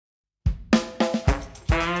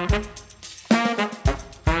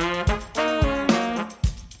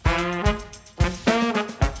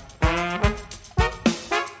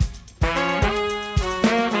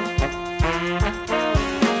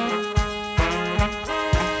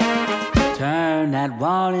that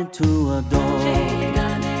wall into a door. Jai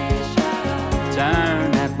Ganesha.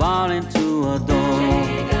 Turn that wall into a door.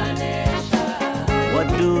 Jai Ganesha. What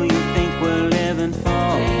do you think we're living for?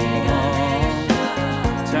 Jai Ganesha.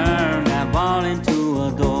 Turn that wall into a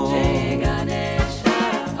door. Jai Ganesha.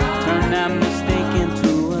 Turn that mistake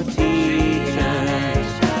into a teacher.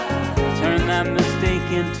 Turn that mistake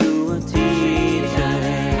into a teacher.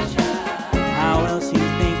 How else you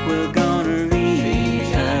think we're gonna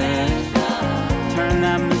reach her? Turn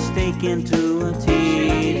that mistake into a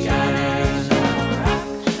teacher.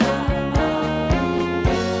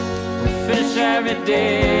 We fish every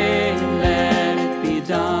day, let it be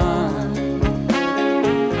done.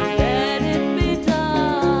 Let it be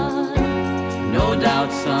done. No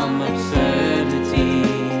doubt some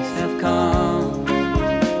absurdities have come.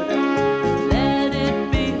 Let it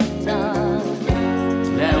be done.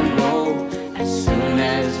 Let 'em go as soon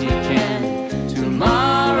as you can.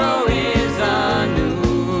 Tomorrow is a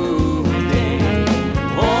new day.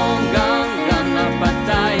 Om Gam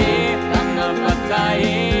Ganapataye,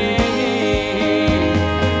 Ganapataye.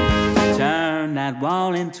 Turn that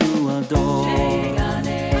wall into a door. Jai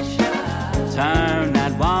Ganesha. Turn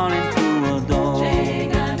that wall into a door. Jai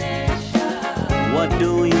Ganesha. What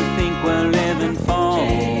do you think we're living for?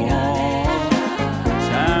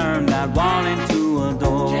 Turn that wall into a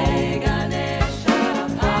door. Jai Ganesha.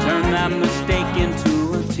 Turn that mistake into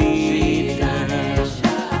a teacher.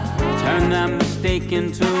 Turn that mistake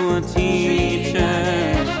into a teacher.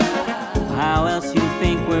 How else you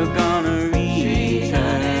think we're gonna reach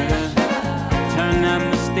her? Turn that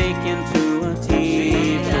mistake into a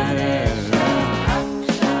teacher.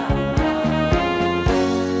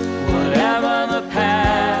 Whatever the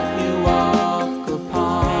path you walk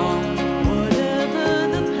upon, Whatever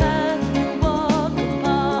the path you walk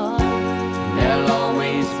upon, there'll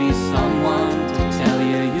always be someone to tell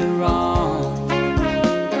you you're wrong.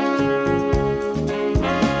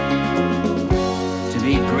 To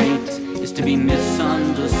be great is to be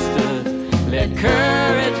misunderstood. Let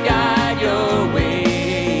courage guide your way.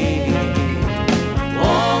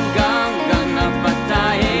 Om Gam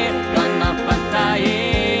Ganapataye, Ganapataye.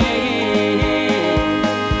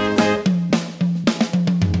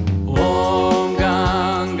 Om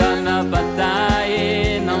Gam Ganapataye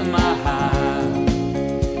Namaha,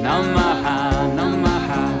 Namaha,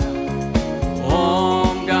 Namaha.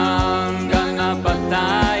 Om Gam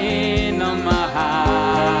Ganapataye Namaha.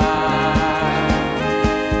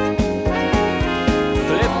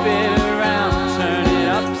 Flip it around, turn it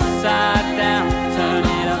upside down, turn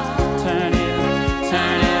it up, turn it up,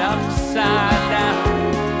 turn it upside down.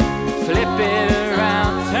 Flip it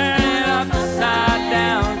around, turn it upside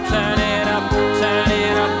down, turn it up, turn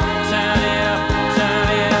it up, turn it up, turn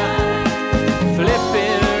it up. Flip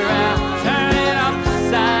it around, turn it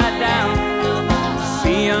upside down.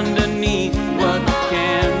 See underneath what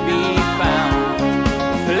can be found.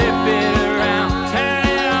 Flip it around, turn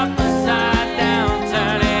it upside down,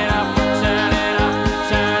 turn it up, turn it up,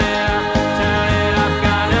 turn it up, turn it up.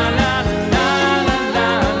 Ga na na na na na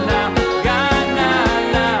na, ga na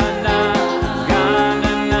na na, ga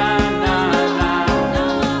na na na na,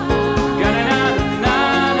 ga na na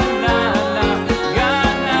na na na, ga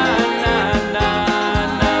na na na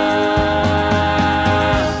na.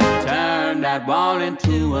 Turn that wall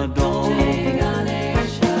into a door. Jai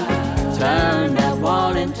Ganesha. Turn that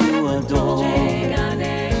wall into a door. Jai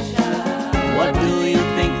Ganesha. What do you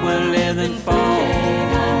think we're living for?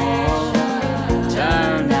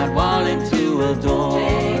 Turn that wall into a door.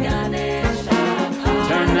 Jai Ganesha.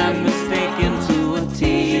 Turn that mistake into a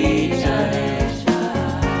teacher.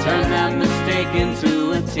 Turn that mistake into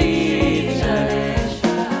a teacher.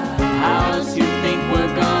 How else you think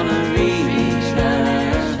we're gonna reach her?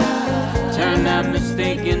 Turn that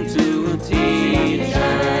mistake into a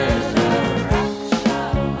teacher.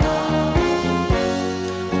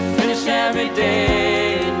 Finish every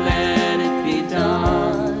day, let it be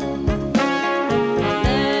done.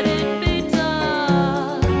 Let it be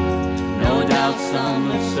done. No doubt some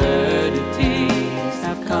absurdities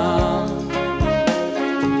have come.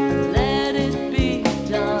 Let it be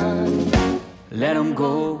done. Let 'em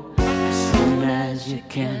go as soon as you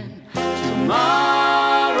can.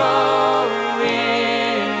 Tomorrow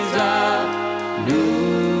is a new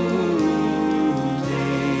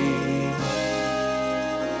day.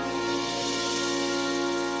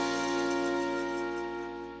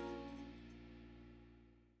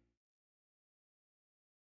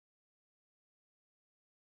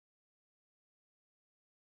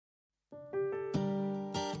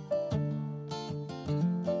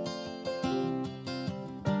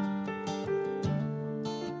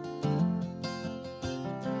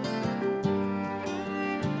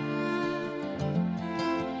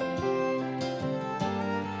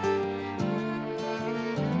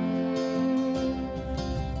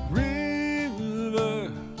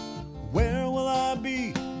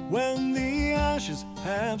 ashes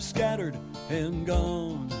have scattered and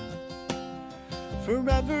gone.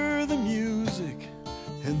 Forever the music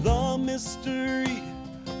and the mystery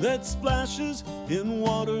that splashes in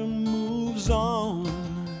water moves on.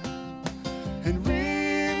 And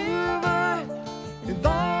river, in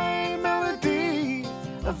thy melody,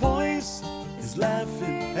 a voice is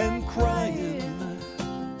laughing and crying.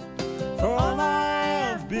 For all I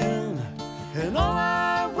have been and all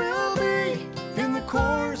I will be in the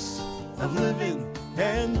course of living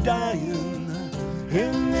and dying.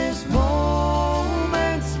 In this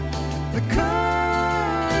moment, the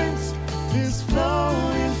current is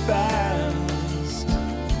flowing fast,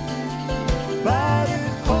 but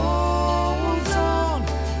it holds on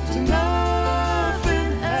to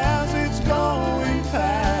nothing as it's going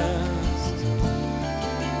past.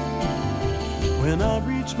 When I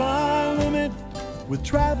reach my limit with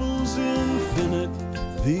travel's infinite,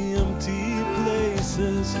 the empty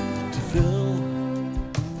places to fill,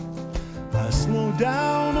 I slow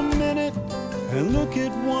down a minute and look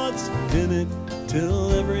at what's in it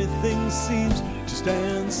till everything seems to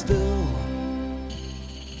stand still.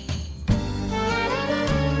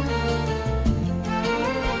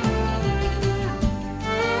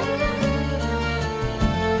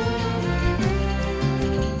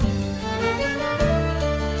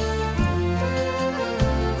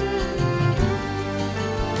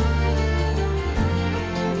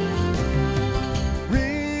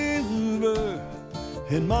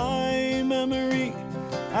 In my memory,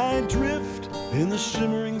 I drift in the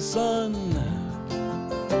shimmering sun.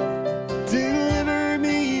 Deliver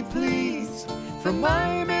me, please, from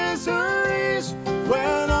my miseries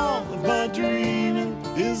when all of my dreaming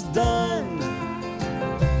is done.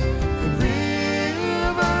 And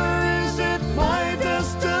river, is it my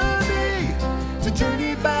destiny to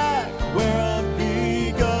journey back where I've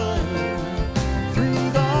begun? Through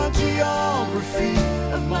the geography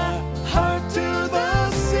of my heart to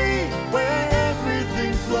the sea, where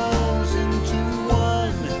everything flows into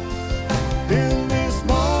one. In this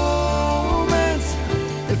moment,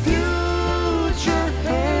 the future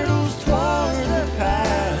hurtles toward the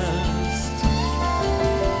past,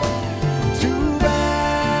 to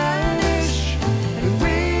vanish and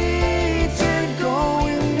return,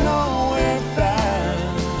 going nowhere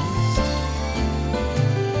fast.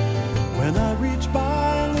 When I reach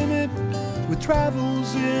my limit with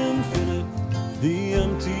travel's infinite, the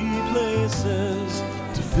empty places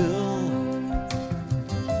to fill,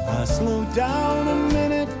 I slow down a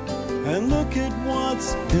minute and look at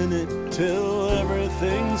what's in it till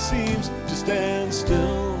everything seems to stand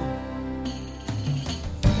still.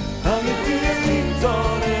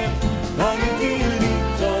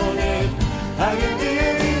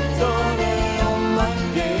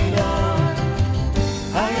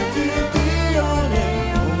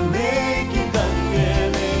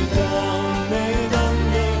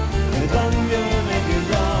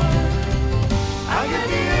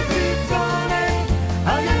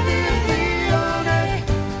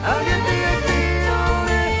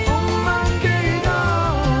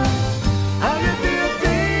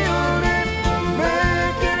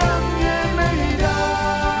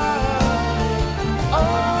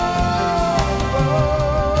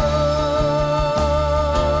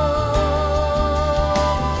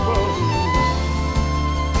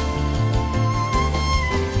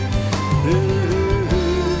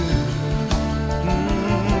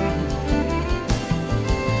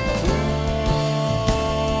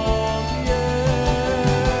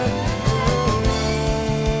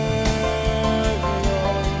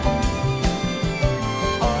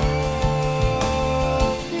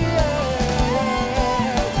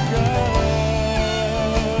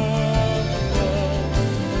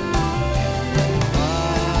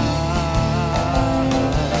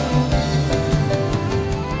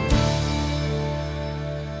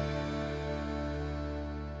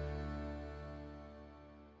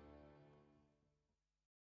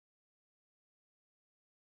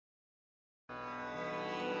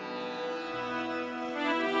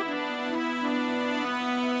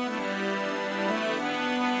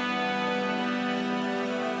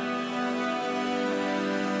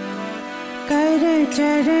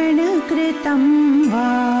 करचरण कृतं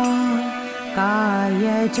वा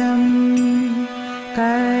कायजं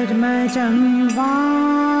कर्मजं वा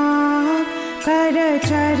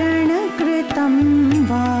करचरण कृतं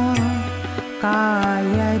वा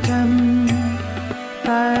कायजं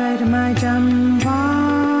कर्मजं वा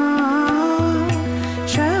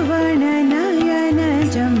श्रवणनयनजं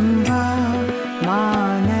वा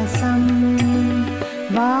मानसं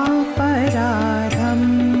वा पराधम्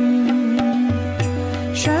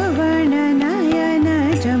श्रवणनयनजं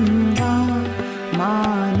वा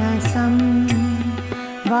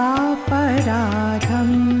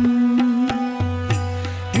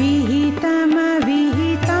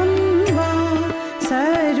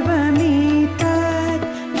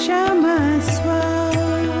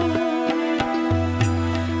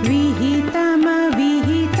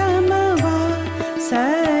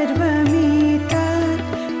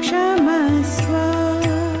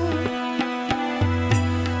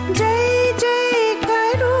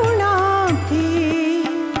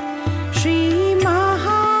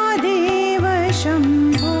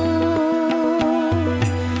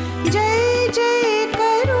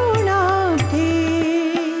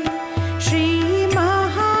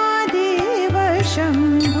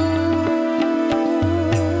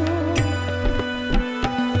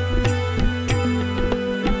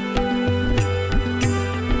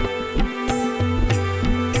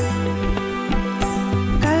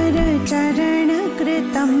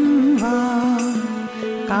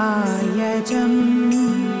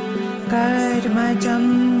कर्मजं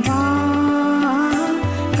वा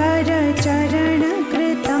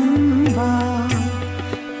करचरणकृतं वा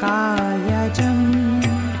कायजं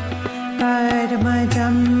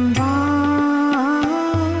कर्मजं वा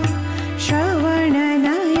श्रवणनयनजं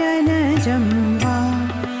वा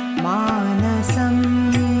मानसं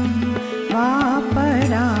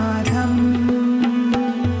वापराधम्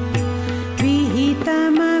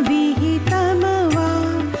विहितमविहितं वा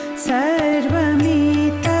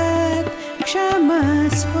सर्वमेतत्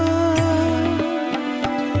क्षमस्व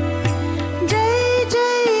जय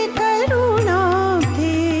जय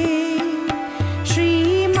करुणाब्धे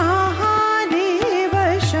श्रीमहादेव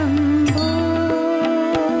शम्भो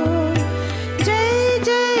जय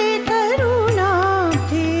जय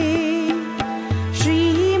करुणाब्धे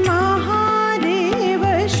श्रीमहादेव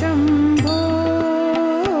शम्भो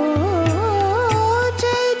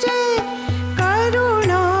जय जय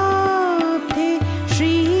करुणाब्धे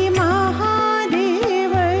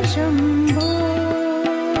श्रीमहादेव शम्भो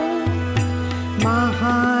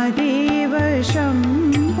महादेव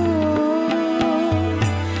शम्भो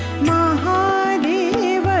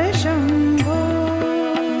महादेव शम्भो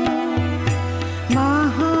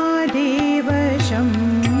महादेव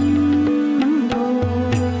शम्भो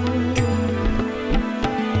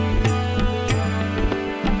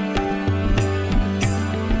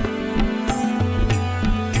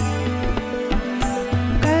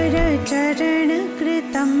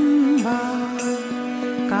करचरणकृतं वा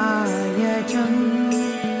कायजं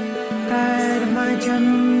कर्मजं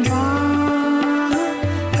वा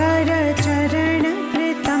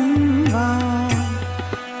करचरणकृतं वा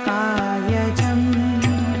कायजं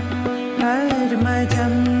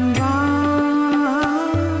कर्मजं वा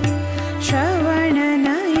श्रवणनयनजं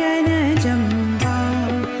वा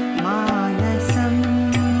मानसं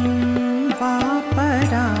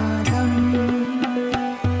वापराधम्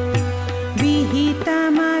विहितमविहितं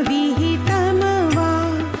वा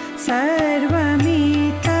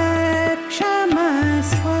सर्वमेतत्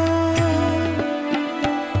क्षमस्व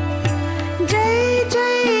जय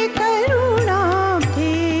जय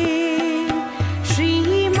करुणाब्धे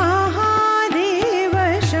श्रीमहादेव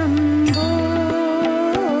शम्भो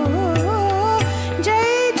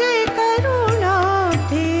जय जय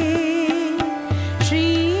करुणाब्धे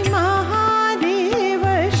श्रीमहादेव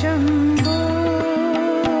Shambho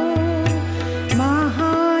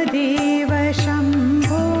Mahadev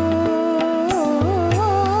Shambho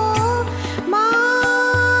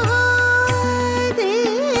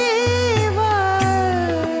Mahadev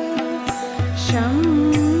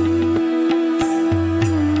Shambho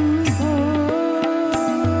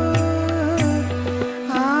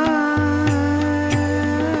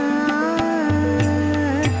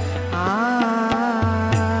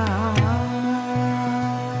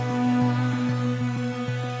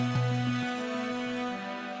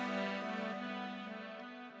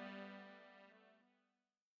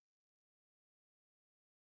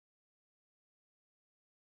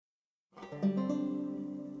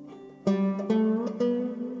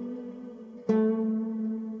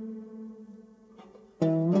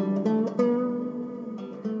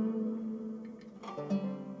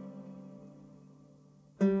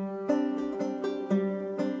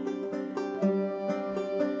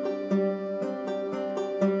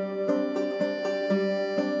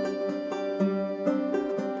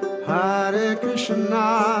Hare Krishna,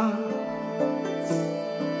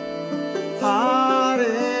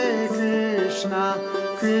 Hare Krishna,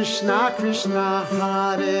 Krishna Krishna,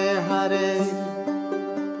 Hare Hare,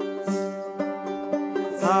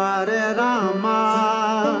 Hare Rama,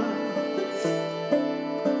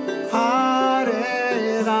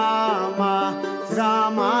 Hare Rama,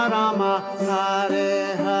 Rama Rama,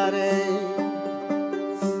 Hare Hare,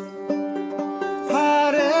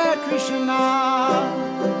 Hare Krishna,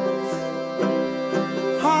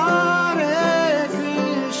 Hare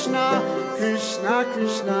Krishna, Krishna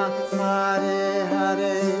Krishna, Hare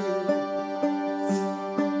Hare,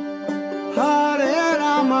 Hare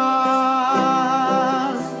Rama,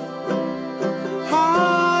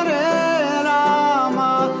 Hare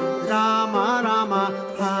Rama, Rama Rama,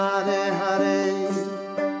 Hare Hare,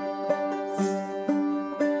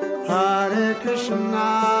 Hare Krishna,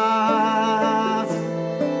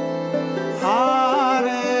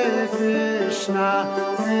 Hare Krishna,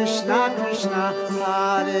 Krishna Krishna,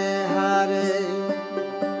 Hare Hare,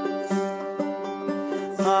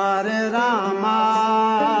 Hare Rama,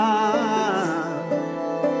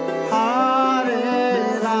 Hare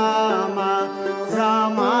Rama,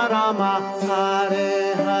 Rama Rama, Hare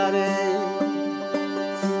Hare,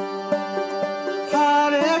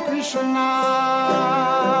 Hare Krishna,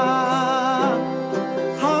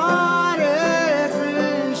 Hare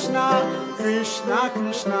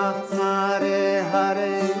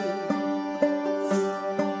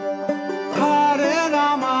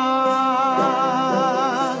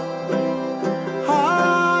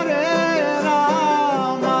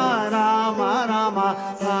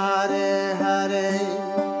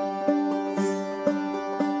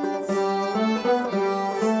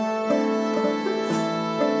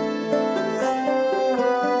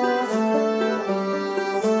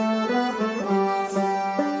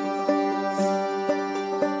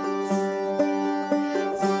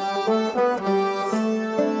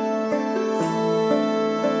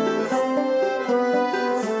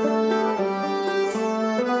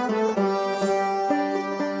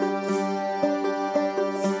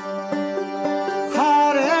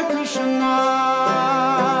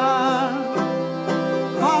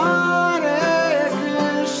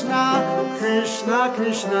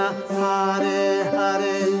Krishna, Hare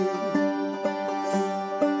Hare,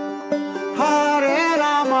 Hare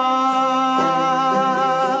Rama,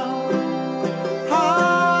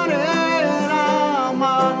 Hare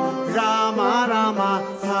Rama, Rama Rama,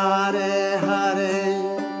 Hare Hare,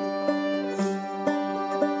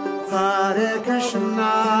 Hare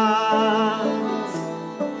Krishna,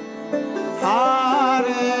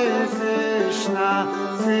 Hare Krishna,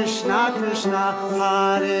 Krishna Krishna,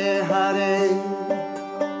 Hare Hare,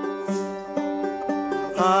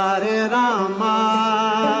 Hare Rama,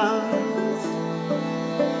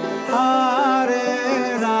 Hare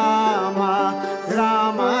Rama,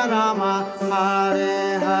 Rama Rama,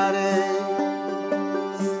 Hare Hare,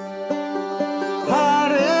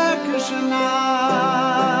 Hare Krishna,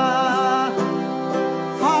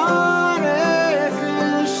 Hare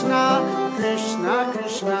Krishna, Krishna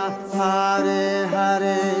Krishna, Hare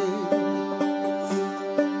Hare,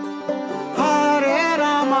 Hare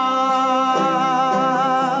Rama,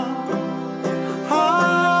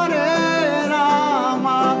 Hare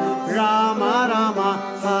Rama, Rama Rama,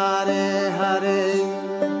 Hare Hare.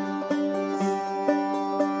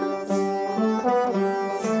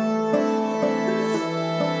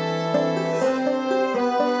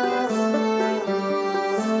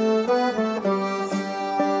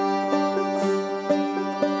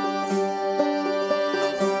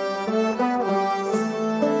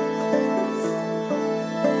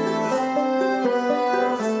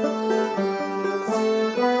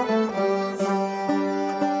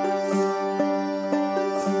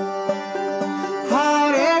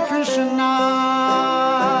 Hare Krishna,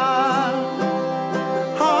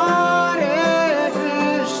 Hare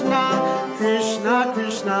Krishna, Krishna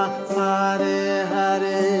Krishna, Hare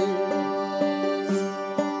Hare,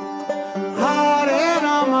 Hare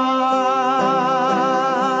Rama,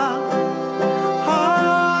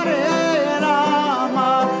 Hare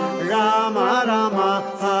Rama, Rama Rama,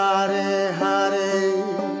 Hare Hare,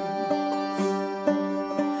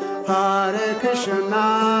 Hare Krishna,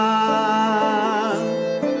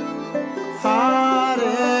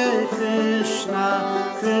 Hare Krishna,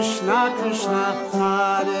 Krishna Krishna,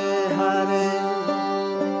 Hare Hare,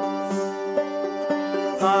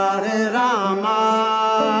 Hare Rama,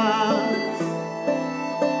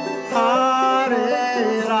 Hare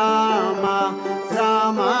Rama,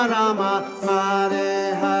 Rama Rama,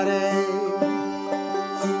 Hare Hare,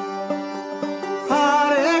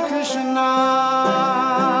 Hare Krishna,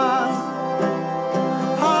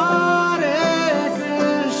 Hare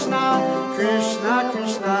Krishna, Krishna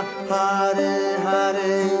Krishna, Hare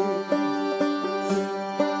Hare,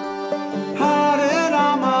 Hare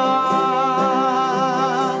Rama,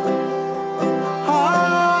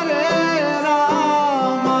 Hare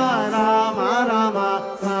Rama, Rama Rama,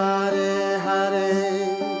 Hare Hare.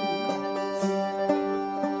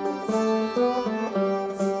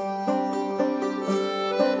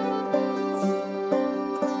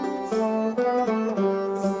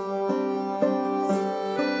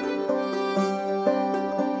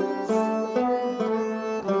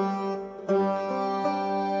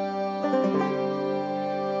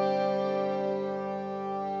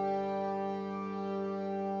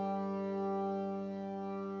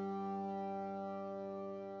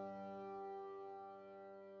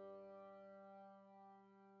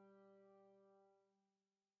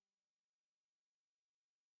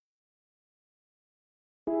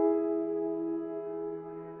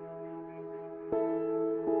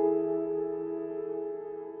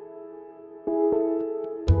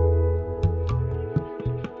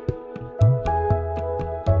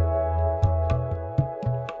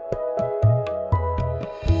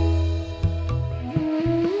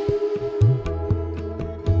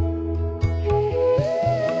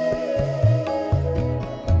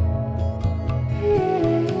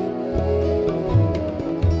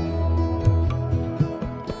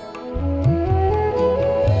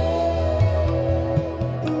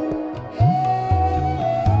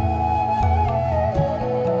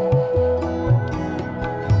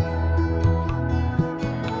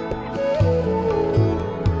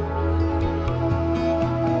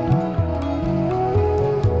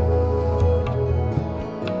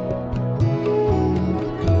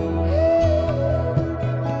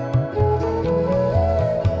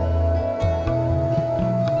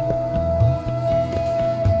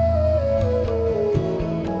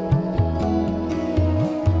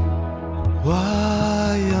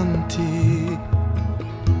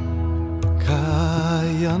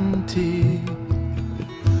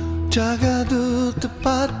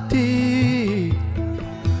 Jagadutpati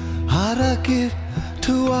Harakir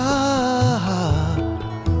Tua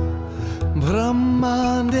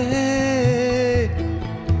Brahmande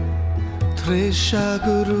Trisha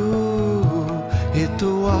Guru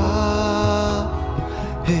Hitwa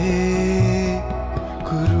He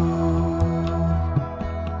Guru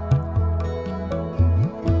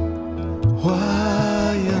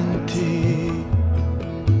Wayanti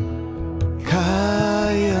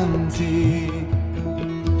Kayanti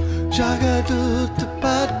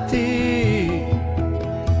Jagadutpati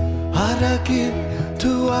Harakit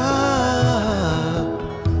Tua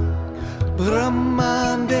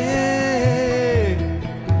Brahmande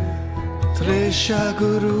Trisha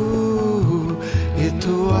Guru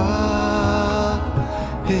Itua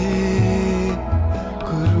He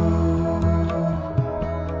Guru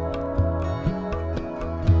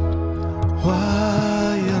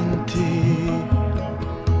Wayanti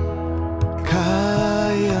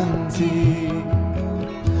Kayanti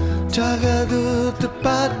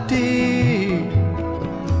Jagadutpati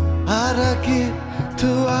Harakit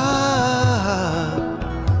Tua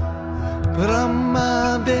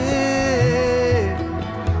Brahmade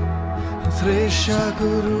Trisha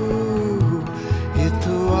Guru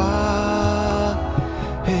Itua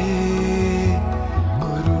He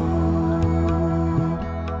Guru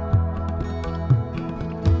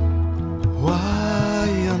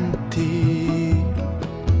Wayanti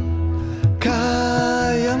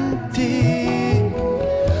Kayanti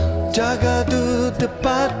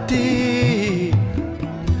Jagadutpati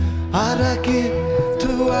Harakit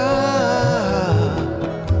Tua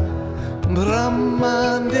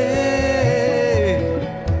Brahmande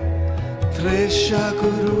Trisha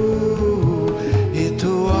Guru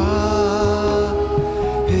Itua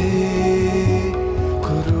He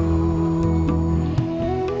Guru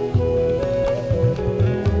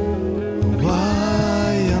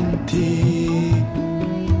Wayanti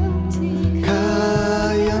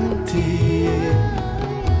Kayanti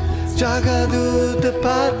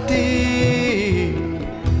Jagadutpati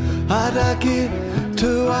Harakit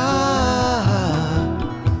Tua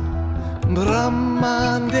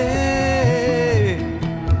Brahmande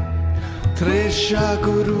Trisha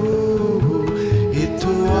Guru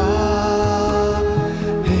Itua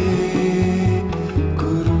He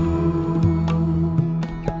Guru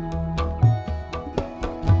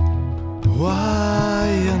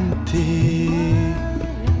Wayanti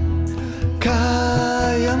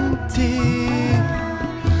Kayanti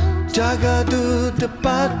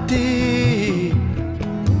Jagadutpati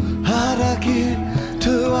Harakit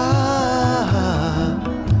Tua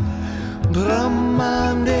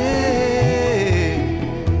Brahmande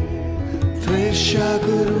Trisha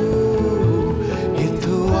Guru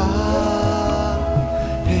Itua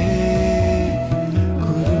He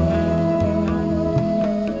Guru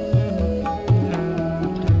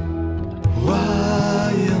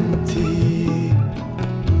Wayanti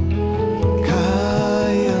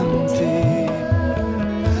Kayanti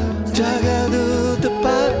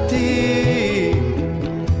Jagadutpati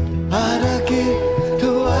Harakit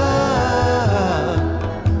Tua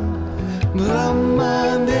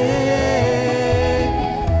Brahmande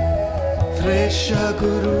Trisha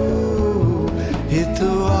Guru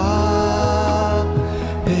Itua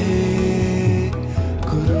He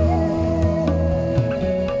Guru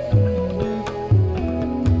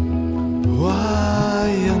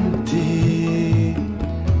Wayanti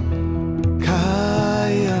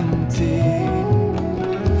Kayanti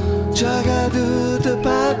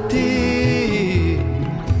Jagadutpati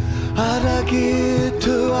Harakit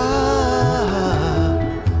Tua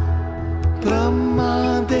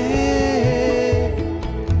Brahmande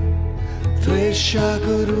Trisha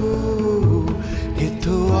Guru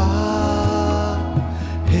Itua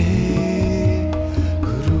He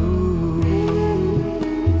Guru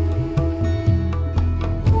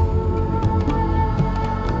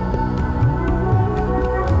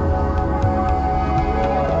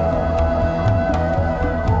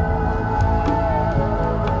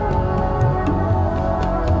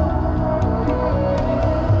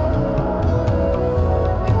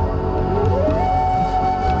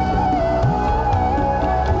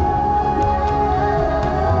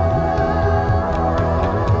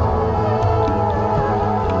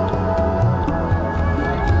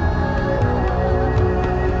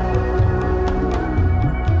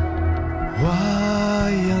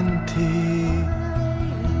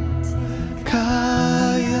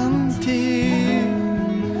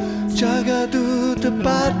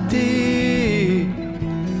Jagadutpati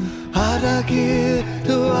Harakit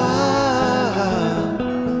Tua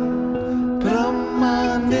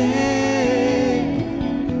Brahmande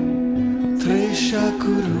Trisha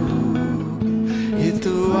Guru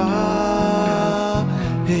Itua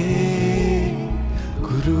He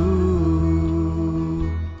Guru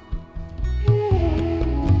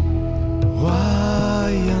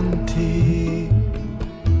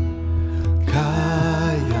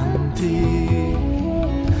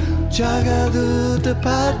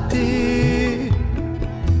tepati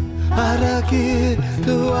ada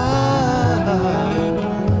Tuhan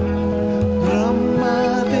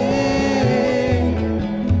Brahmade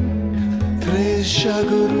Trisha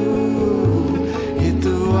Guru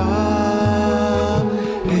itu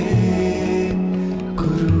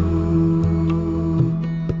Guru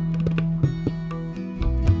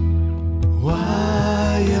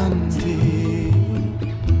Wayanti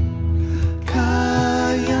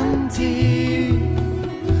Kayanti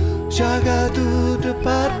Jagadu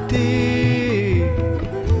Depati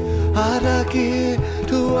ada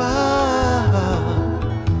Tuhan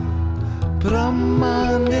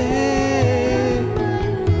Brahmane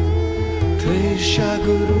Trisha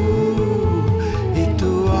Guru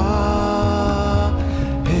itu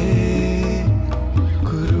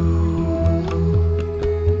Guru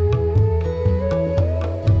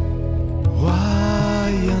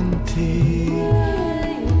Wayanti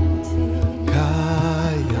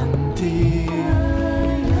Kayanti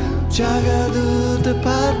Jagadu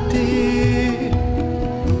Depati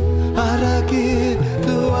ada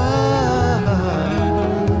Tuhan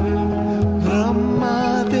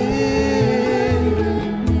Brahmade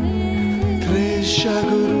Trisha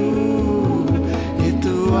Guru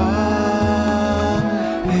itu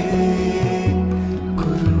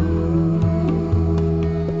Guru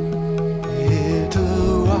itu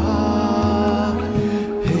Guru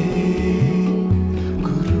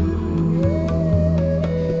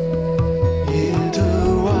itu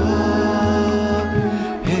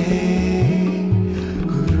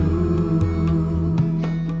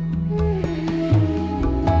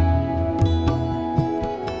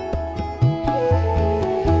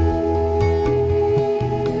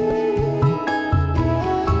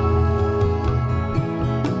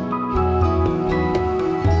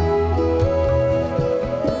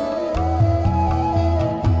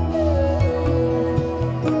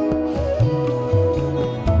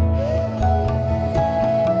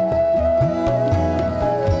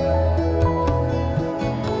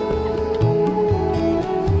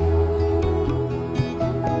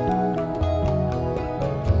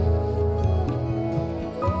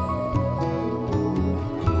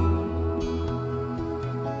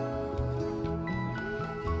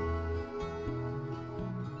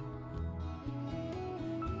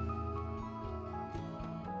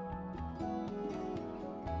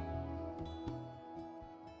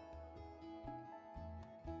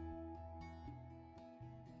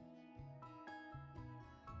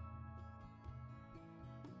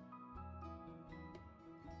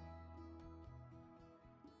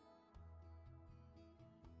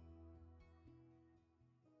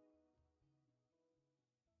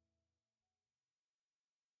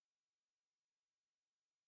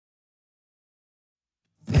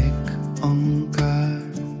Onkar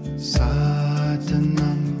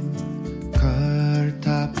Satanam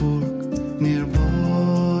Kartapurk Nirbo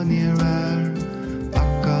Nirar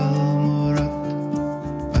Akal Murat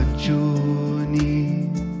Ajuni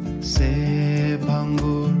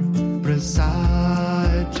Sebhangur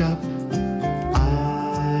Prasajap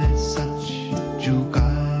Ad Sach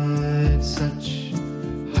Jugat Sach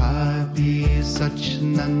Habi Sach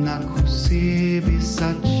Nanak Husi Bi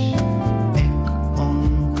Sach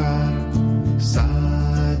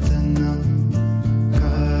Satanam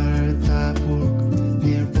Kartapurk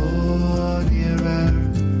Nirbo Nirar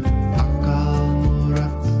Akal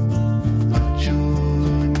Murat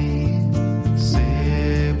Ajuni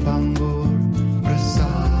Sebhangur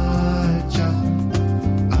Prasajap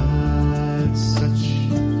Ad Sach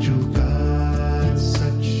Jugat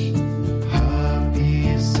Sach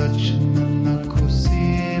Habi Sach Nanak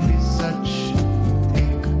Husi Bi Sach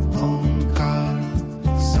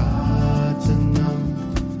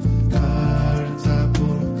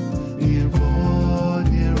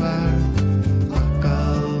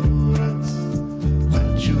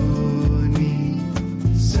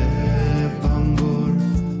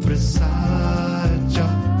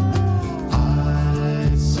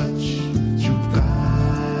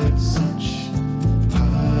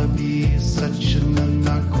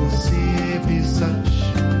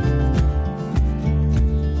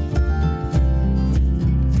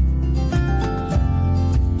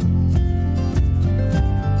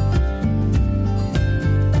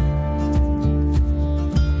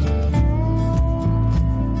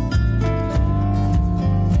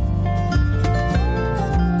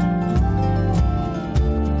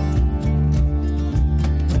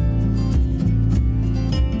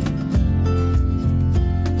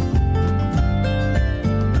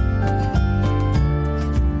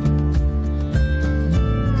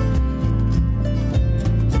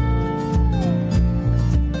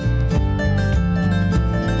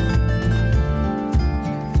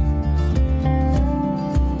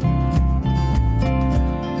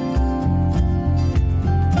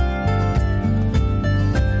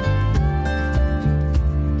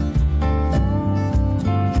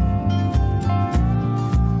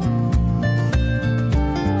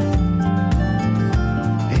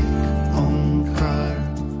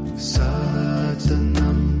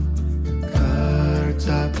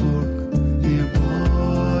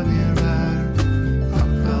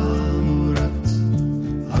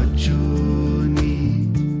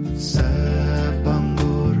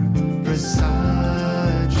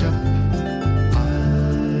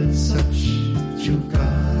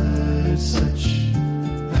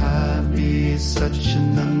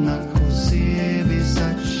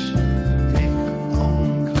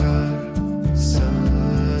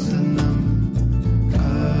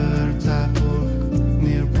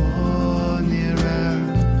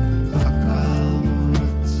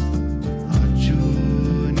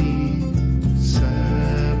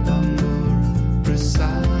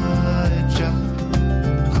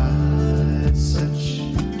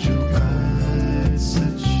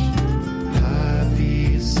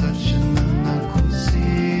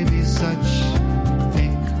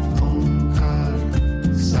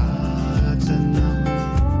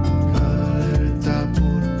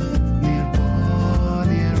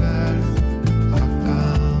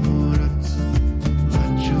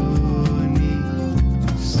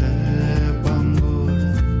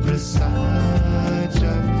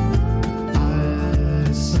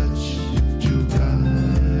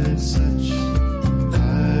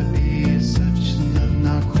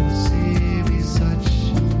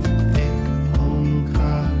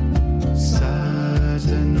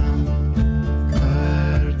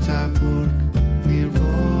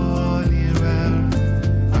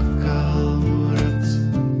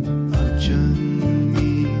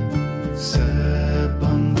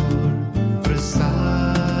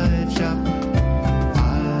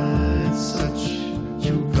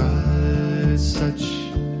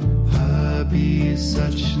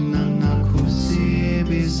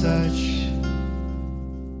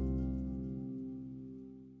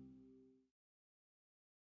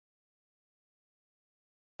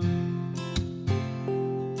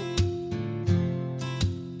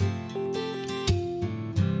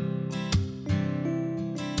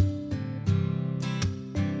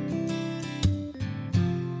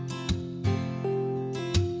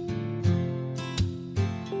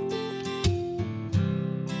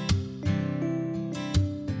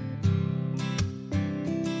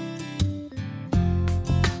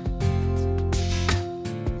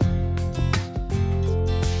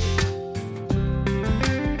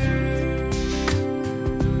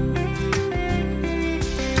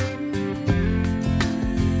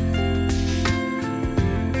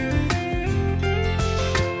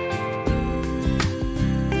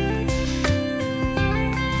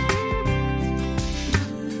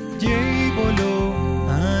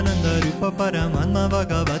Paramatma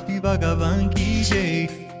Bhagavati Bhagavan ki jai.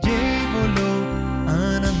 Jai bolo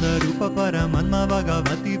Ananda Rupa Paramatma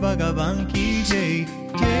Bhagavati Bhagavan ki jai.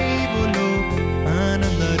 Jai bolo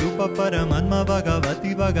Ananda Rupa Paramatma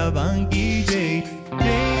Bhagavati Bhagavan ki jai.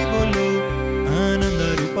 Jai bolo Ananda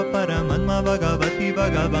Rupa Paramatma Bhagavati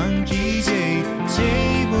Bhagavan ki jai.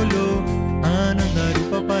 Jai bolo Ananda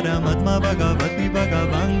Rupa Paramatma Bhagavati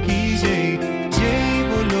Bhagavan ki jai. Jai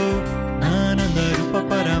bolo Ananda Rupa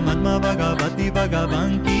Paramatma Bhagavati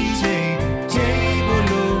Bhagavan ki jai. Jai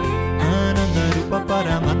bolo Ananda Rupa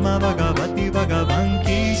Paramatma Bhagavati Bhagavan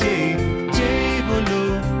ki jai. Jai bolo,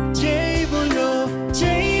 Jai bolo,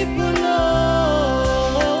 Jai bolo.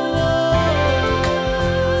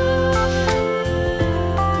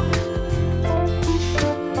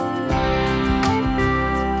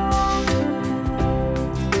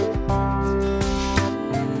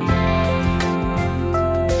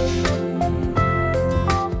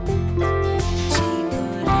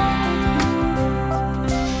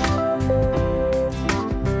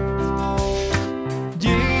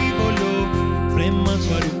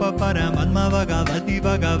 Paramatma Bhagavati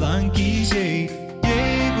Bhagavan ki jai.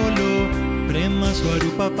 Jai bolo Prema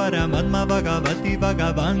Swarupa Paramatma Bhagavati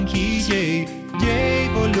Bhagavan ki jai. Jai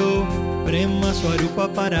bolo Prema Swarupa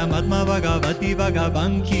Paramatma Bhagavati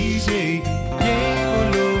Bhagavan ki jai. Jai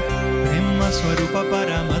bolo Prema Swarupa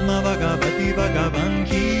Paramatma Bhagavati Bhagavan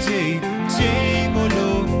ki jai. Jai bolo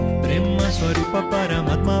Prema Swarupa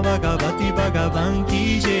Paramatma Bhagavati Bhagavan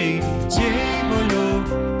ki jai. Jai bolo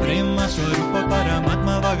Prema Swarupa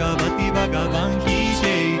Paramatma Bhagavati Bhagavan ki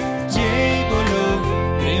jai. Jai bolo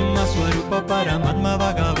Prema Swarupa Paramatma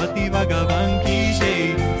Bhagavati Bhagavan ki jai.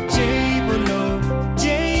 Jai bolo,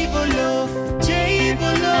 Jai bolo, Jai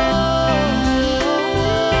bolo.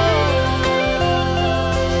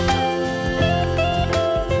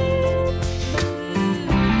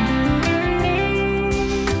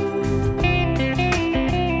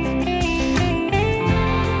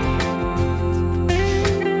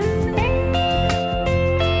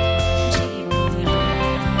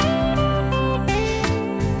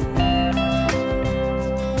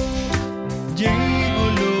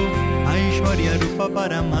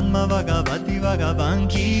 Paramatma Bhagavati Bhagavan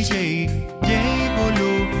ki jai. Jai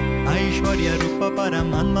bolo Aishwarya Rupa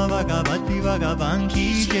Paramatma Bhagavati Bhagavan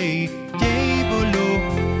ki jai. Jai bolo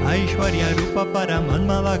Aishwarya Rupa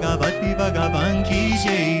Paramatma Bhagavati Bhagavan ki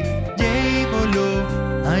jai. Jai bolo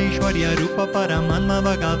Aishwarya Rupa Paramatma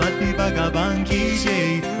Bhagavati Bhagavan ki jai.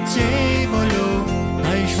 Jai bolo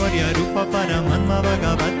Aishwarya Rupa Paramatma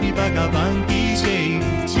Bhagavati Bhagavan ki jai.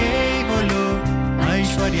 Jai bolo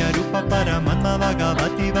Aishwarya Rupa Paramatma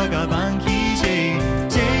Bhagavati Bhagavan ki jai.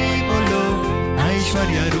 Jai bolo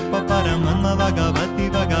Aishwarya Rupa Paramatma Bhagavati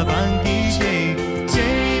Bhagavan ki jai.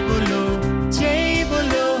 Jai bolo, Jai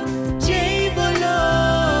bolo, Jai bolo.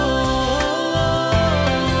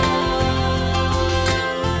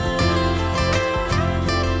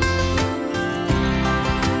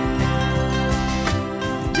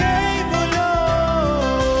 Jai bolo.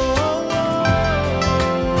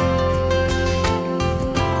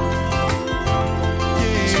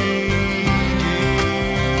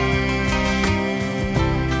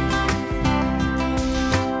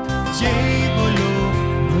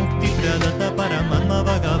 Paramatma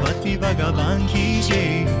Bhagavati Bhagavan ki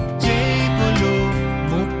jai. Jai bolo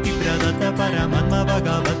Mukti Pradata Paramatma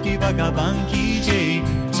Bhagavati Bhagavan ki jai.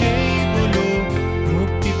 Jai bolo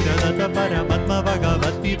Mukti Pradata Paramatma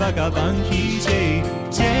Bhagavati Bhagavan ki jai.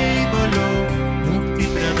 Jai bolo Mukti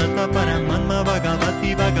Pradata Paramatma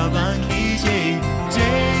Bhagavati Bhagavan ki jai.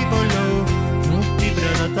 Jai bolo Mukti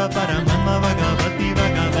Pradata Paramatma Bhagavati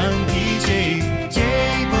Bhagavan ki jai.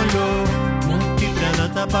 Jai bolo Mukti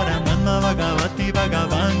Pradata Paramatma Bhagavati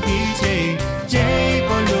Bhagavan ki jai. Jai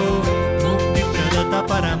bolo Mukti Pradata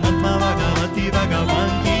Paramatma Bhagavati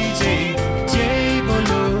Bhagavan ki jai. Jai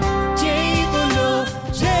bolo, Jai bolo,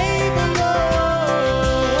 Jai bolo.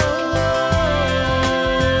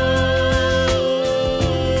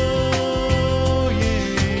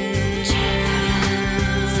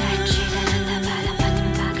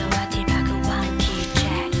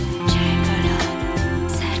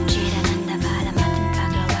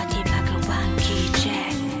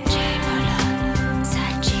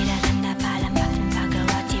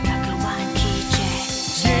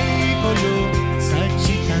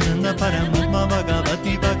 Paramatma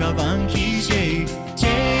Bhagavati Bhagavan ki jai.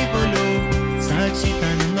 Jai bolo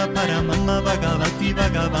Sachidananda Paramatma Bhagavati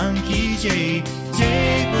Bhagavan ki jai.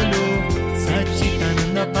 Jai bolo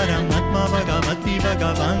Sachidananda Paramatma Bhagavati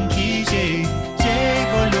Bhagavan ki jai. Jai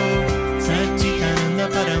bolo Sachidananda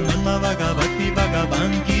Paramatma Bhagavati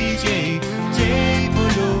Bhagavan ki jai. Jai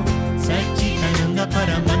bolo Sachidananda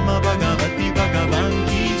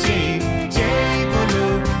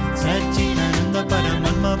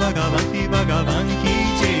Bhagwati भगवान की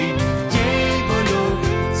जय जय बोलो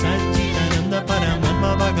सच्चिदानंद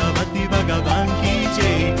परमात्मा भगवती भगवान की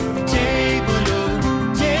जय जय बोलो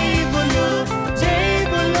जय बोलो जय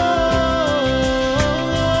बोलो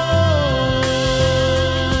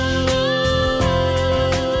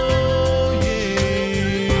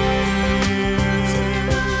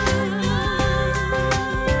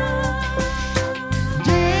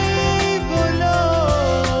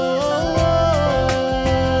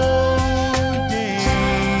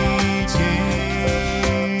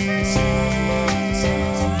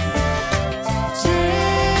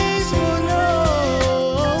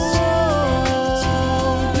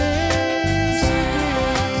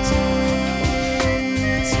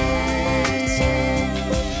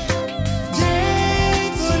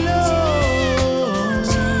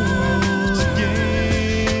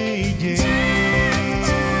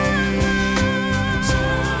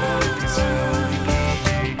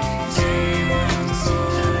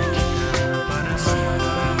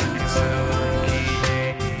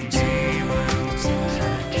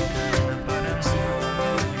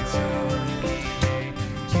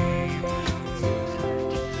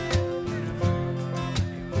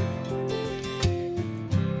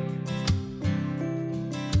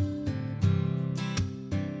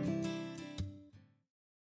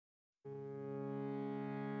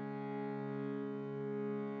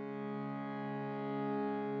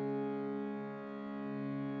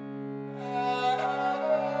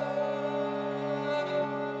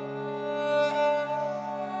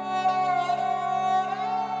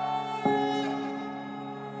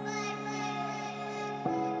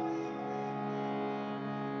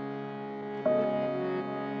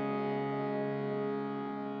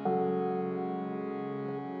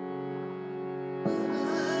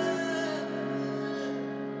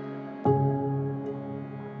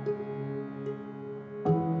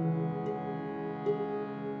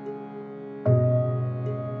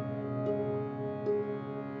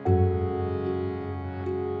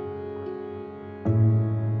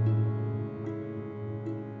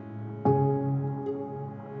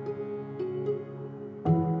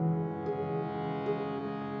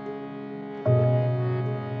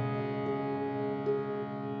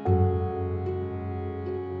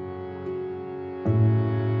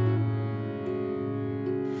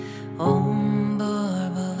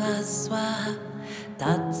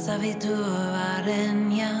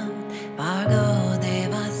तत्सवितुर्वरेण्यं भर्गो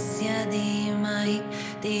देवस्य धीमहि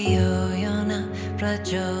धियो यो न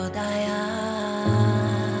प्रचोदयात्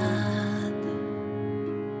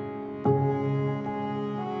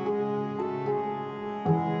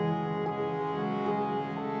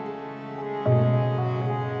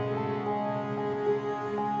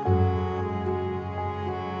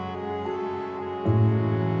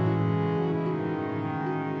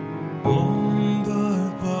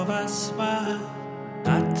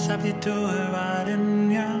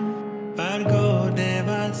तत्सवितुर्वरेण्यं भर्गो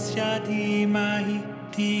देवस्य धीमहि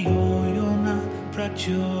धियो यो न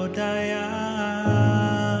प्रचोदयात्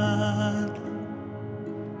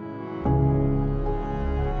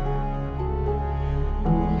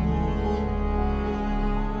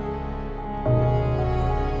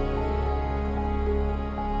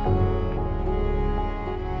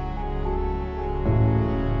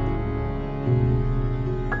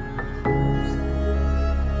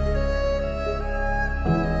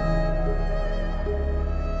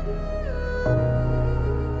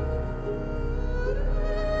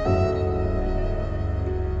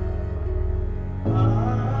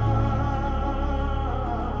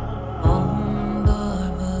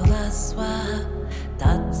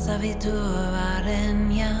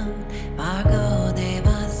सवितुर्वरेण्यं भर्गो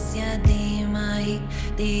देवस्य धीमहि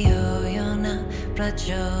धियो यो न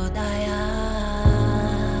प्रचोदयात्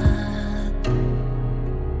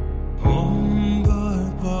ॐ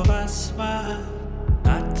भूर्भुवस्वः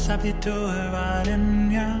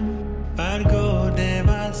तत्सवितुर्वरेण्यं भर्गो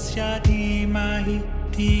देवस्य धीमहि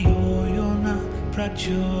धियो यो न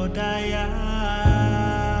प्रचोदयात्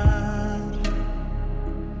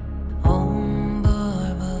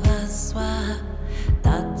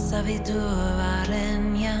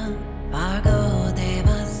सवितुर्वरेण्यं भर्गो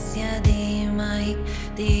देवस्य धीमहि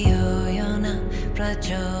धियो यो न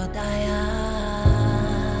प्रचोदयात्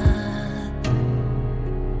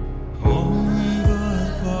ॐ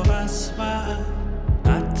भूर्भुवस्वः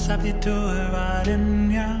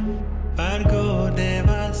तत्सवितुर्वरेण्यं भर्गो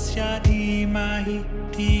देवस्य धीमहि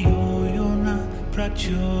धियो यो न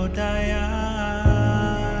प्रचोदयात्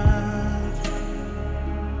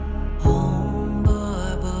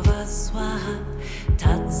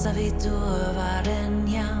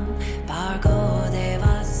सवितुर्वरेण्यं भर्गो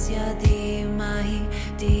देवस्य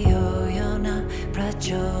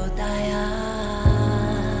prachodayat.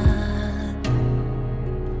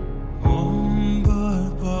 Om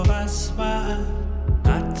Bhurbhuva Swaha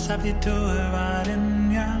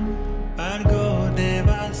Tatsaviturvarenyam Bhargo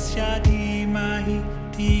Devasya Dhimahi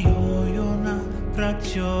Dhiyo Yona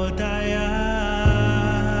Prachodayat.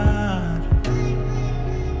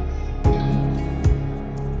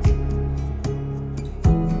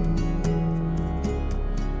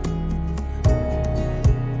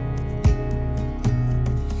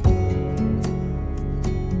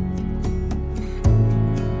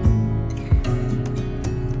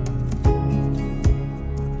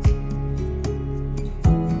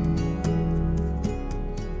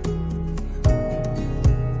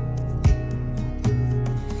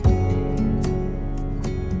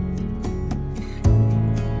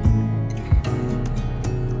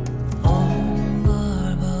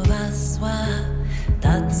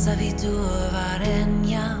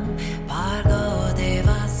 Saviturvarenyam Bhargo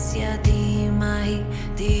Devasya Dhimahi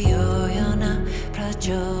Dhiyo Yona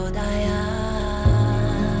Prachodayat.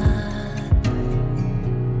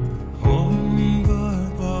 Om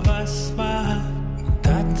Bhurbhuva Swaha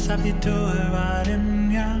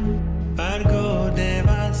Tatsaviturvarenyam Bhargo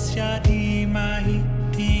Devasya Dhimahi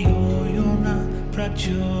Dhiyo Yona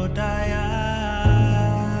Prachodayat.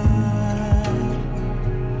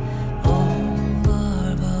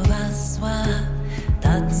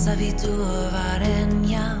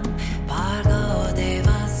 Saviturvarenyam Bhargo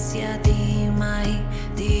Devasya Dhimahi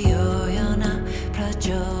Dhiyo Yona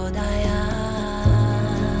Prachodayat.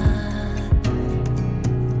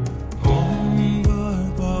 Om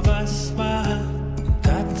Bhurbhuva Swaha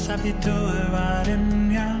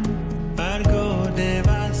Tatsaviturvarenyam Bhargo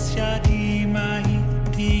Devasya Dhimahi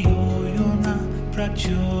Dhiyo Yona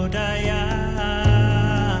Prachodayat.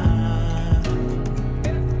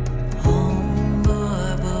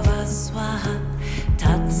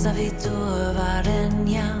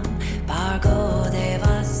 Saviturvarenyam Bhargo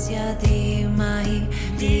Devasya Dhimahi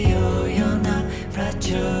Dhiyo Yona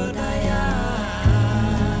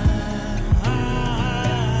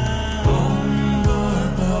Prachodayat. Om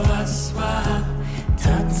Bhurbhuva Swaha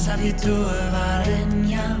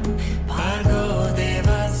Tatsaviturvarenyam Bhargo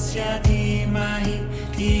Devasya Dhimahi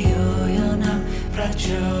Dhiyo Yona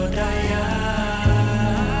Prachodayat.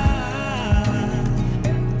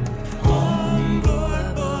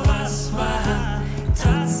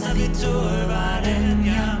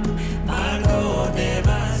 Saviturvarenyam Bhargo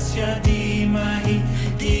Devasya Dhimahi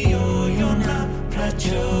Dhiyo Yona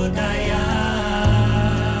Prachodayat.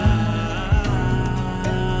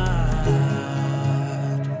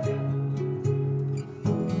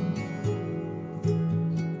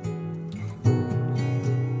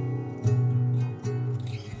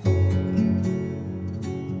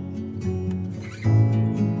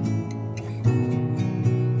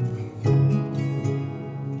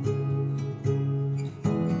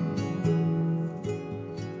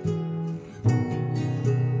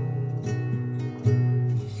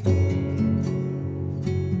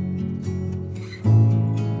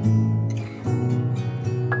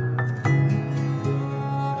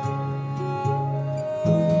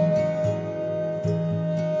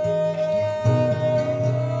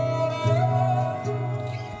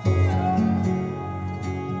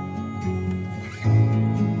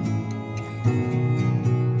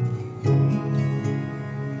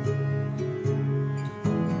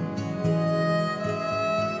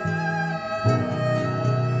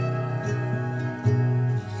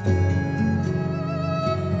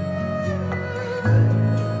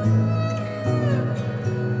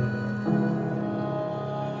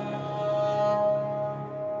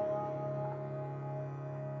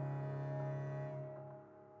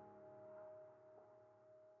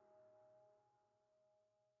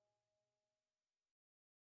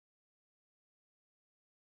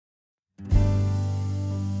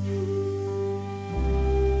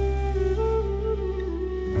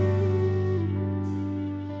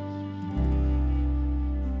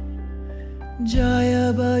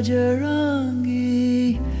 Jaya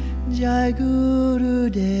Bajrangi, Jai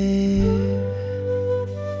Gurudev.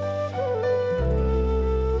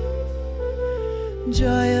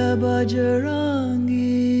 Jaya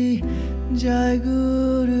Bajrangi, Jai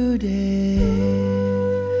Gurudev.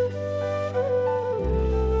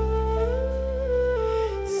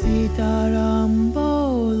 Sitaram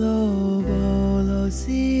bolo, bolo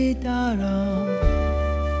Sitaram.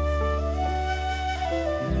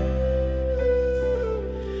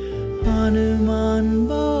 Hanuman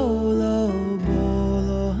bolo,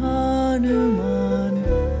 bolo Hanuman.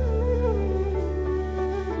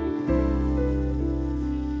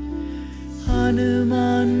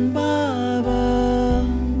 Hanuman Baba,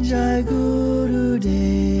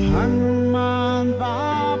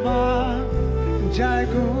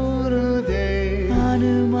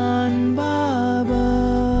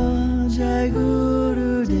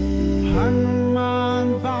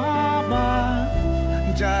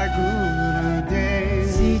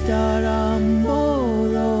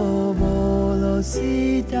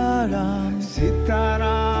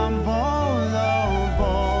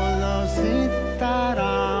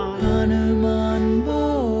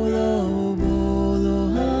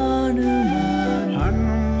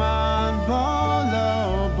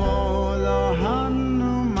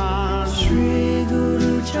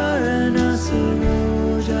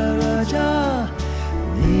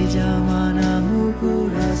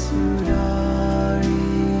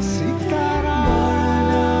 Sudari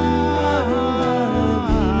Sitaram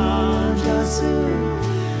Jasu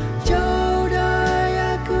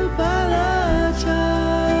Jodaya Kupalachari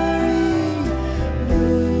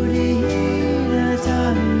Buddhihina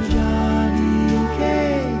Tanujani Ke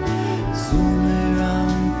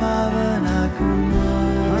Sumiram Pavana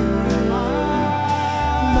Kumara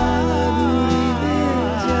Malaburi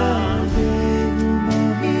Vidya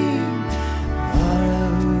Degumohi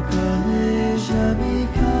Arahukanisha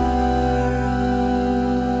Bikara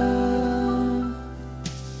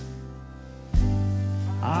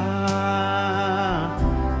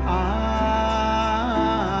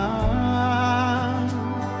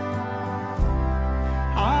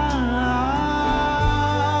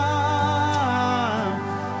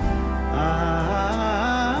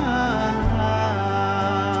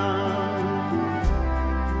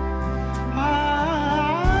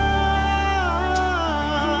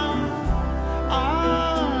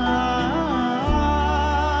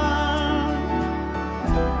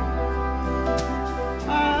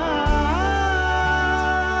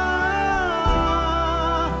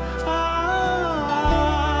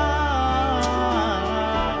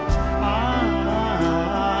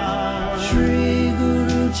Shri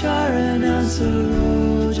Guru Charana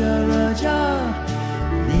Saroja Raja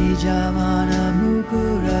Nijamana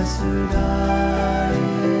Mukura Sudari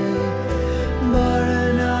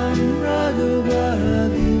Baranam Raghubara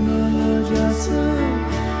Bimala Jasu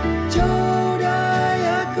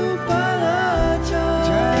Jodaya Kupalachari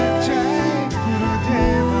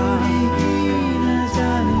Buddhihina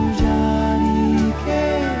Tanujani Ke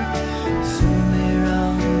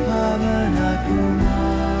Sumiram Pavana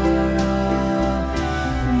Kumara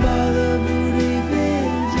Balaburi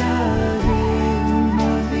Vidya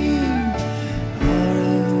Degumohi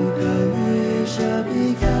Arahukanisha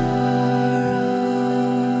Bikara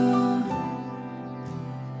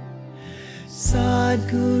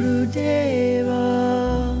Sadguru Deva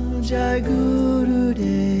Jai Guru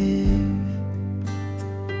Dev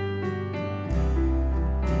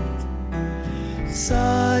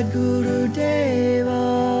Sadguru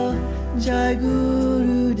Deva Jai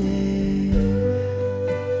Guru Dev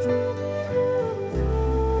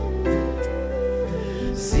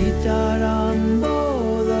Sitaram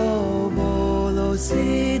Bolo Bolo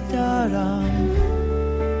Sitaram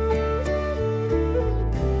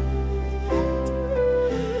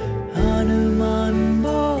Hanuman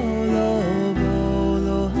Bolo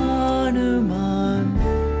Bolo Hanuman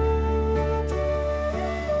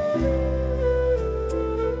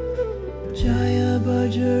Jaya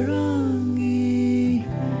Bajrangi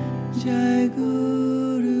Jai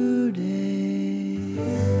Guru Dev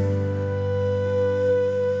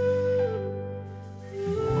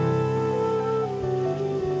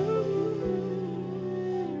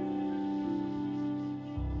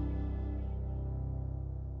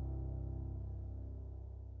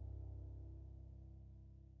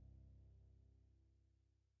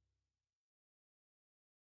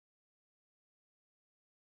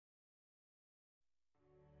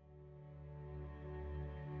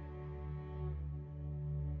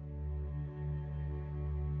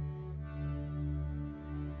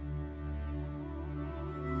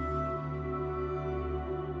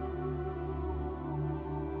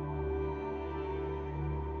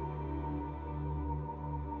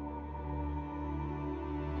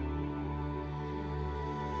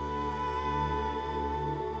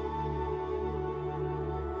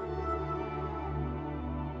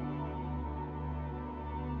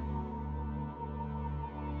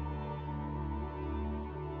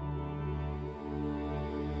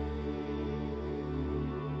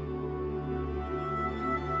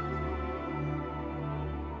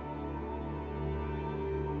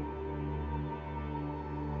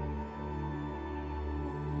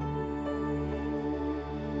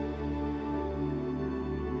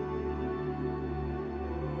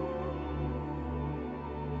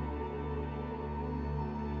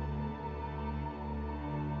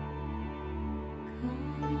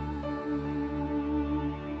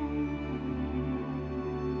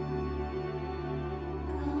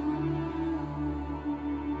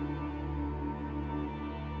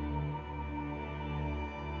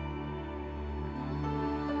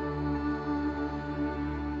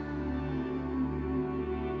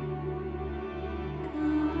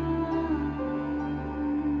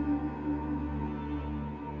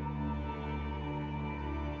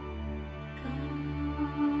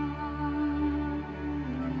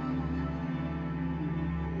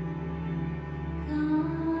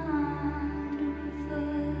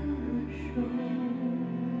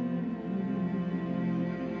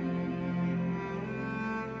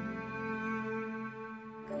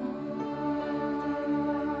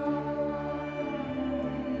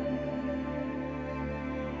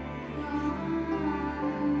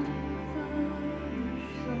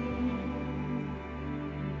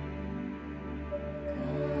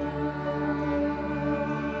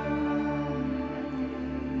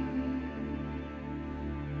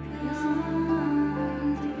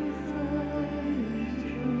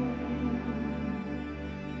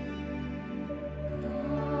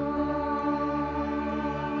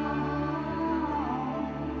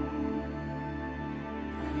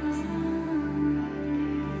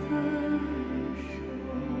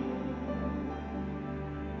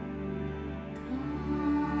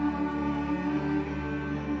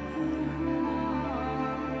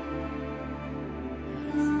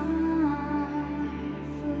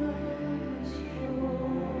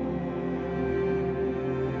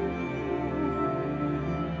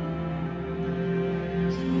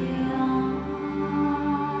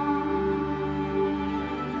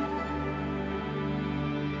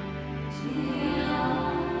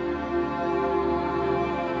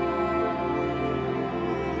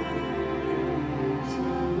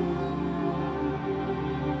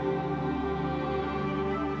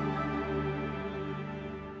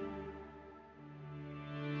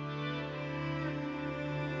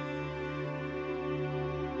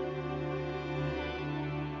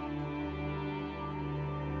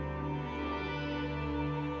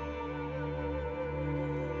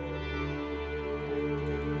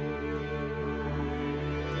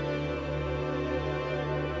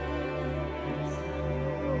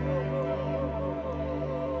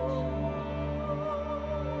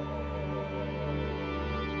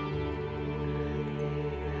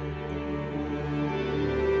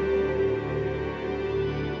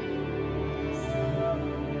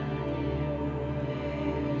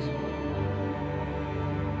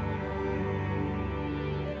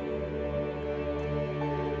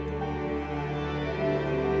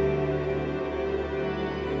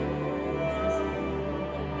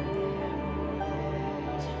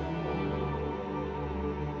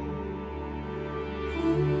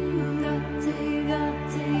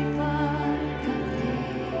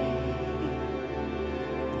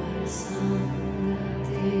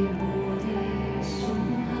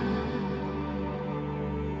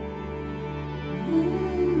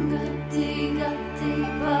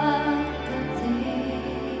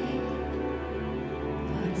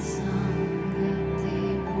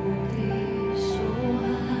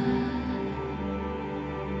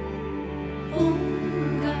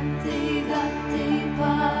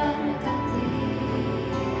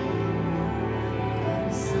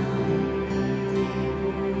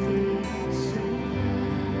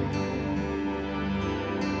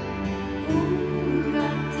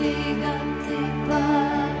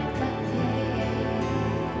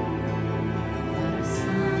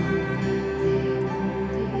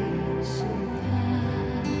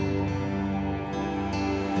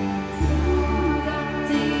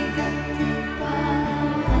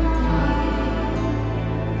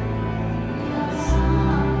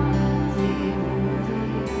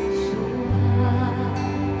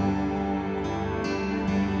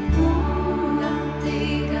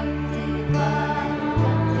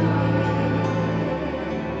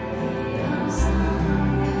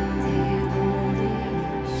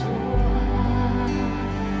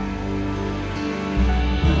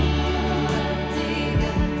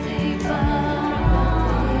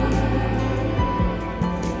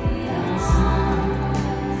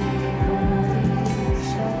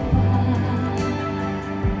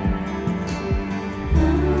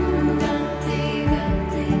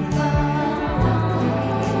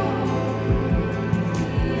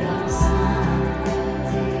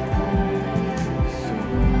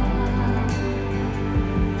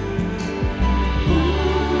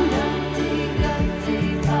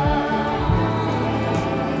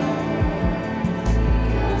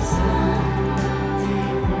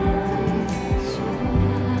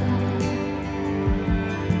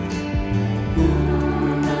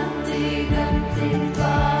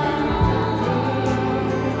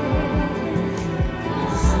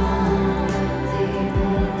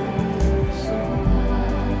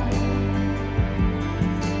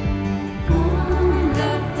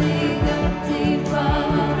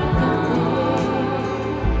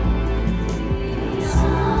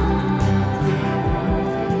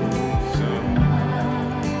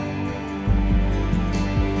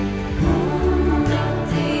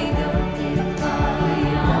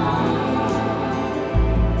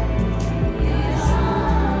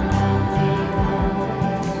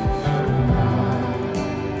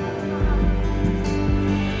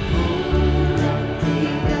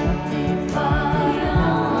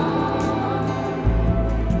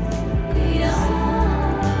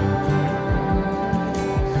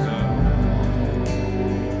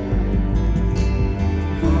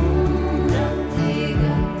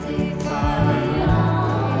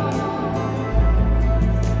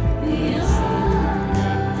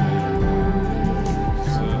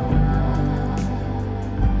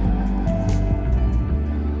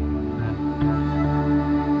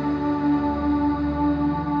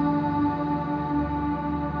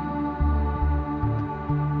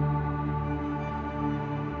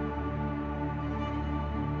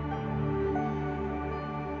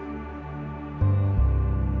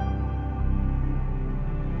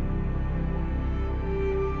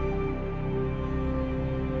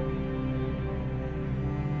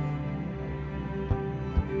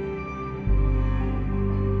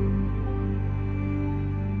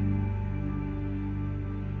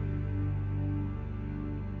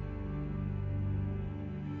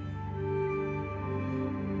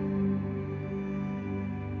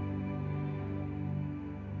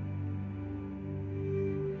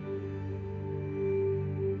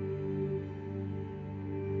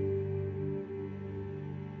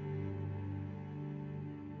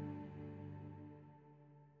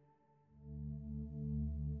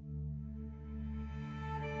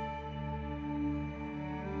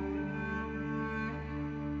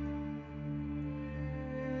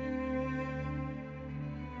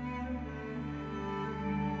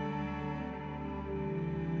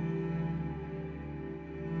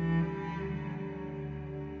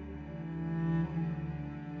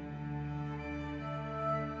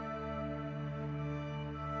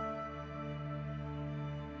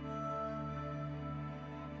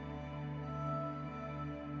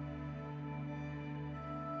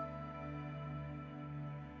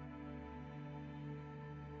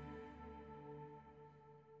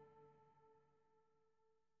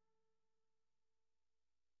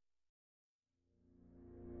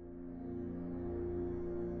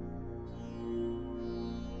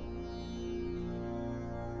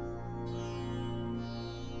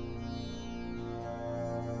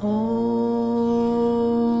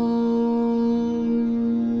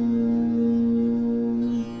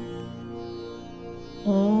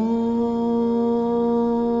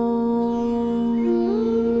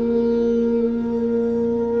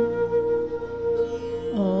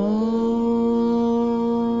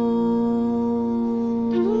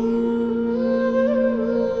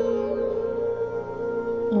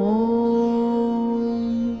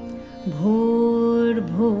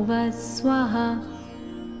स्वः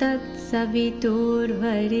तत्सवितुर्वरेण्यं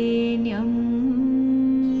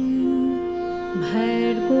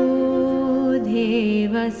भर्गो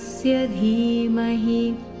देवस्य धीमहि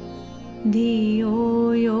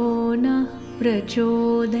धियो यो नः प्रचोदयात्।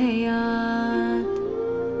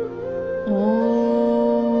 ॐ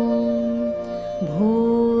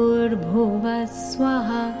भूर्भुवः स्वः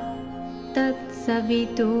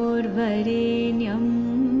तत्सवितुर्वरेण्यं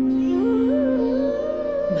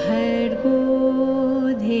भर्गो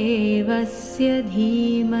देवस्य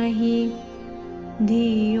धीमहि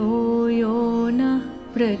धियो यो नः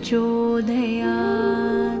प्रचोदयात्।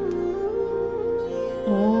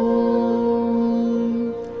 ॐ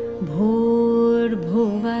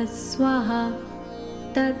भूर्भुवः स्वः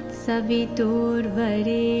तत्सवितुर्वरेण्यं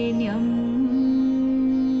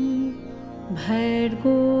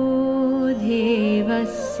भर्गो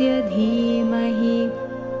देवस्य धीमहि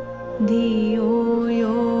धियो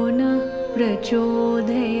यो नः प्रचोदयात्।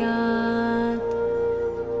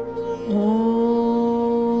 ॐ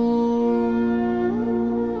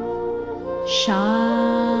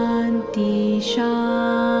शान्ति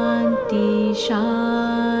शान्ति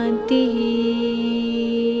शान्तिः।